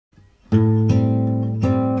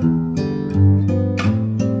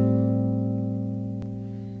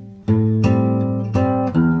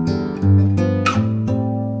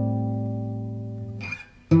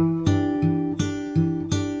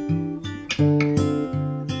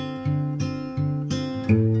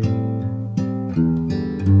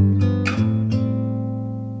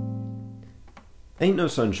No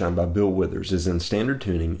Sunshine by Bill Withers is in standard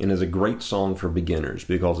tuning and is a great song for beginners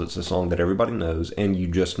because it's a song that everybody knows and you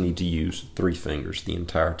just need to use 3 fingers the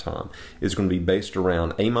entire time. It's going to be based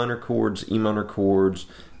around A minor chords, E minor chords,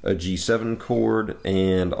 a G7 chord,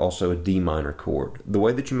 and also a D minor chord. The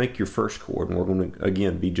way that you make your first chord, and we're going to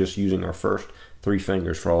again be just using our first 3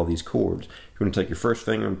 fingers for all these chords. You're going to take your first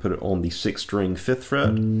finger and put it on the 6th string 5th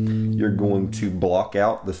fret. You're going to block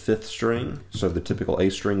out the 5th string. So the typical A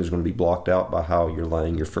string is going to be blocked out by how you're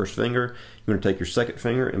laying your first finger. You're going to take your 2nd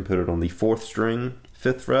finger and put it on the 4th string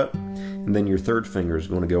 5th fret. And then your 3rd finger is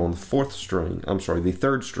going to go on the 3rd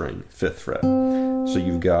string 5th fret. So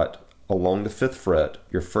you've got along the 5th fret,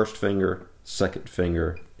 your 1st finger, 2nd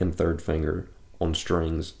finger, and 3rd finger on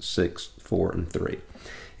strings 6, 4, and 3.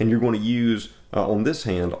 And you're going to use, on this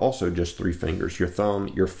hand, also just 3 fingers, your thumb,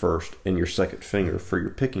 your 1st, and your 2nd finger for your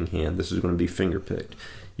picking hand. This is going to be finger picked.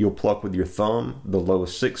 You'll pluck with your thumb the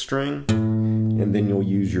lowest 6th string, and then you'll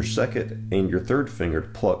use your 2nd and your 3rd finger to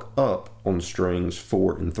pluck up on strings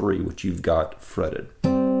 4 and 3, which you've got fretted.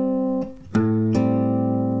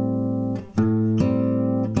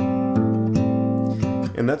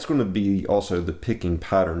 And that's going to be also the picking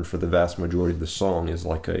pattern for the vast majority of the song, is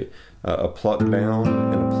like a pluck down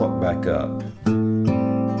and a pluck back up.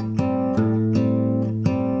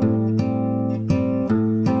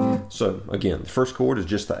 So again, the first chord is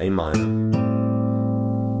just the A minor.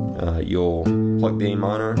 You'll pluck the A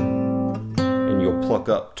minor and you'll pluck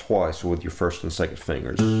up twice with your 1st and 2nd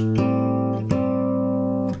fingers.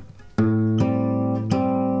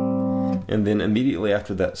 And then immediately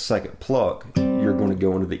after that 2nd pluck, you're going to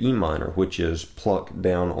go into the E minor, which is pluck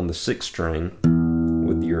down on the 6th string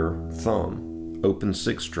with your thumb, open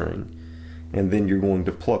 6th string, and then you're going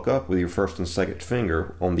to pluck up with your 1st and 2nd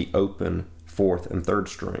finger on the open 4th and 3rd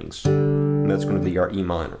strings. And that's going to be our E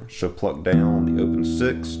minor. So pluck down on the open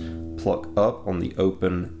 6, pluck up on the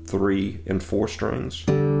open 3 and 4 strings.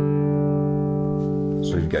 So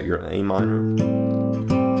you've got your A minor,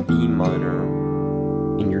 E minor,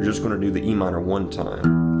 and you're just going to do the E minor 1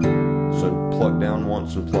 time. So pluck down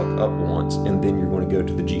once and pluck up once, and then you're going to go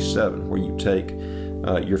to the G7, where you take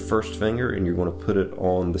your 1st finger and you're going to put it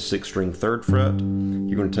on the 6th string 3rd fret.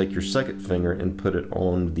 You're going to take your 2nd finger and put it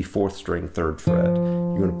on the 4th string 3rd fret.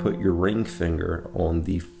 You're going to put your ring finger on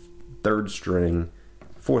the 3rd string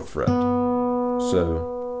 4th fret.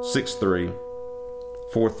 So 6, 3,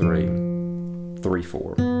 4, 3, 3,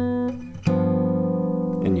 4.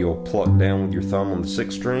 And you'll pluck down with your thumb on the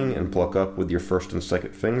 6th string and pluck up with your 1st and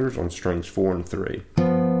 2nd fingers on strings 4 and 3.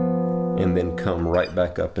 And then come right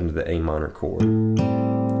back up into the A minor chord.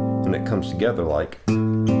 And it comes together like. And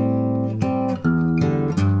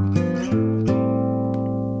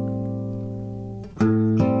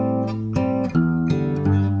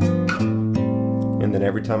then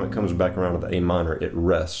every time it comes back around to the A minor, it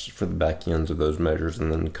rests for the back ends of those measures,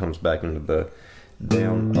 and then comes back into the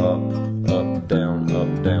down, up, up, down,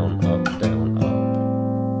 up, down, up, down, up.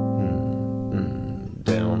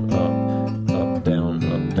 Down, up, up, down,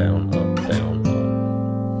 up, down, up, down,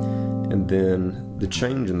 up. And then the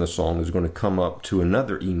change in the song is going to come up to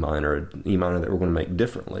another E minor that we're going to make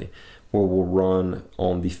differently, where we'll run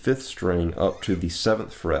on the 5th string up to the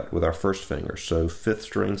 7th fret with our 1st finger. So 5th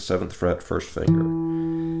string, 7th fret, 1st finger.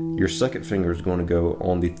 Your 2nd finger is going to go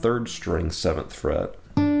on the 3rd string, 7th fret.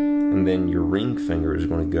 And then your ring finger is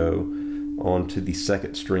going to go onto the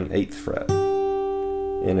 2nd string 8th fret.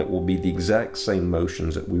 And it will be the exact same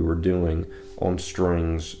motions that we were doing on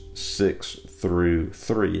strings 6 through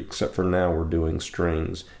 3, except for now we're doing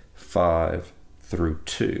strings 5 through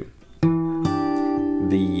 2.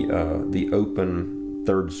 The open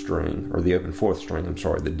 3rd string, or the open 4th string, I'm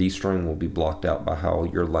sorry, the D string will be blocked out by how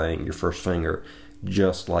you're laying your 1st finger,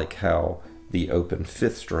 just like how the open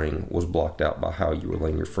 5th string was blocked out by how you were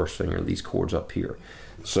laying your 1st finger in these chords up here.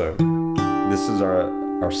 So this is our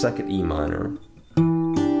 2nd E minor,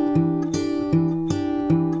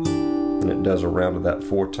 and it does a round of that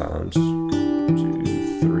 4 times. 2,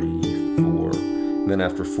 3, 4. And then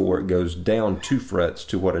after 4, it goes down 2 frets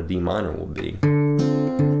to what a D minor will be.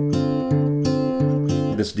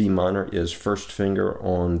 This D minor is 1st finger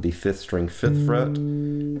on the 5th string 5th fret,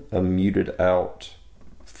 a muted out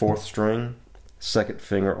 4th string, 2nd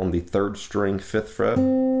finger on the 3rd string 5th fret,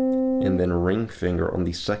 and then ring finger on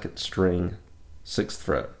the 2nd string 6th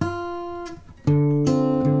fret.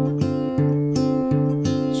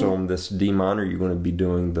 So on this D minor, you're going to be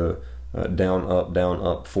doing the down,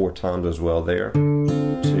 up 4 times as well there.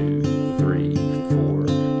 2, 3, 4,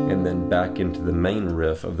 and then back into the main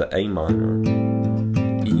riff of the A minor,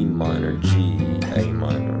 E minor, G, A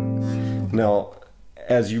minor. Now,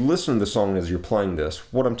 as you listen to the song as you're playing this,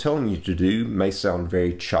 what I'm telling you to do may sound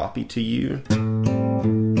very choppy to you,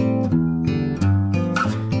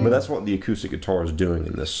 but that's what the acoustic guitar is doing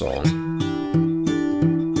in this song.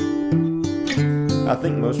 I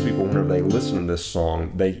think most people, whenever they listen to this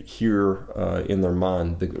song, they hear in their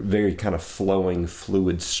mind the very kind of flowing,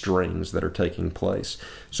 fluid strings that are taking place.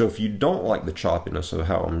 So if you don't like the choppiness of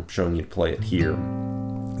how I'm showing you to play it here,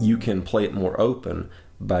 you can play it more open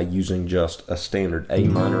by using just a standard A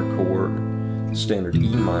minor chord, standard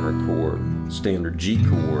E minor chord, standard G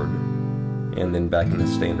chord, and then back into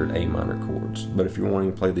standard A minor chords. But if you're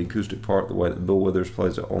wanting to play the acoustic part the way that Bill Withers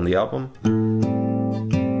plays it on the album,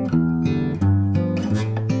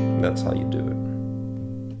 that's how you do it.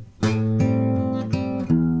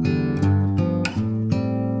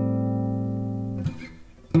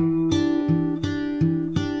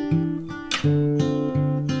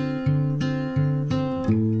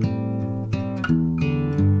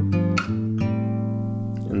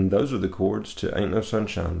 And those are the chords to Ain't No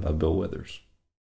Sunshine by Bill Withers.